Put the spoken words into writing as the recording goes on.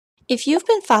If you've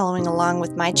been following along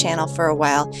with my channel for a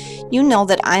while, you know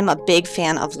that I'm a big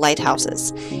fan of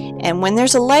lighthouses. And when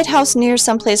there's a lighthouse near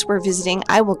someplace we're visiting,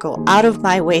 I will go out of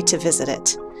my way to visit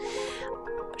it.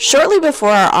 Shortly before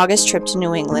our August trip to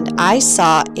New England, I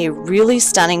saw a really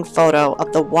stunning photo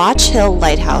of the Watch Hill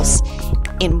Lighthouse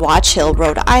in Watch Hill,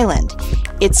 Rhode Island.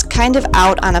 It's kind of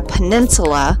out on a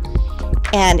peninsula,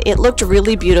 and it looked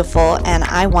really beautiful, and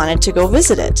I wanted to go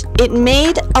visit it. It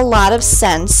made a lot of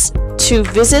sense to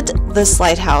visit this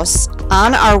lighthouse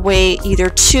on our way either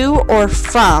to or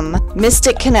from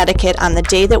Mystic, Connecticut on the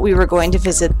day that we were going to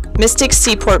visit Mystic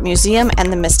Seaport Museum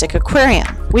and the Mystic Aquarium.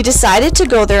 We decided to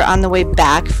go there on the way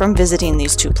back from visiting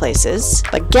these two places,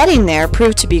 but getting there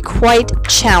proved to be quite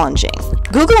challenging.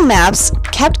 Google Maps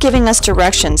kept giving us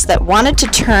directions that wanted to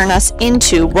turn us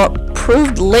into what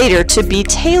proved later to be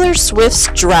Taylor Swift's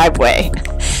driveway.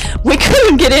 We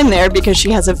couldn't get in there because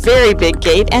she has a very big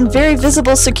gate and very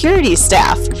visible security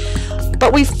staff.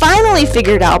 But we finally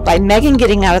figured out by Megan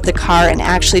getting out of the car and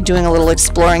actually doing a little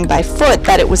exploring by foot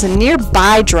that it was a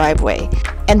nearby driveway.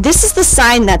 And this is the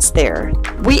sign that's there.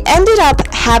 We ended up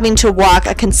having to walk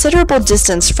a considerable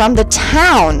distance from the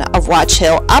town of Watch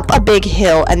Hill up a big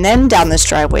hill and then down this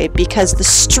driveway because the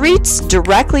streets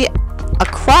directly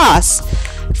across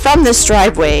from this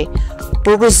driveway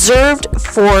were reserved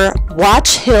for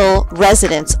Watch Hill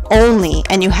residents only,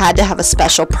 and you had to have a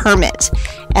special permit.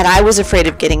 And I was afraid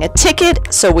of getting a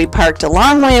ticket, so we parked a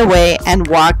long way away and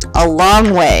walked a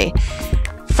long way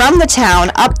from the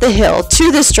town up the hill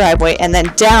to this driveway and then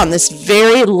down this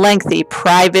very lengthy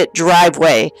private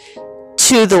driveway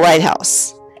to the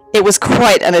lighthouse. It was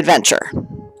quite an adventure.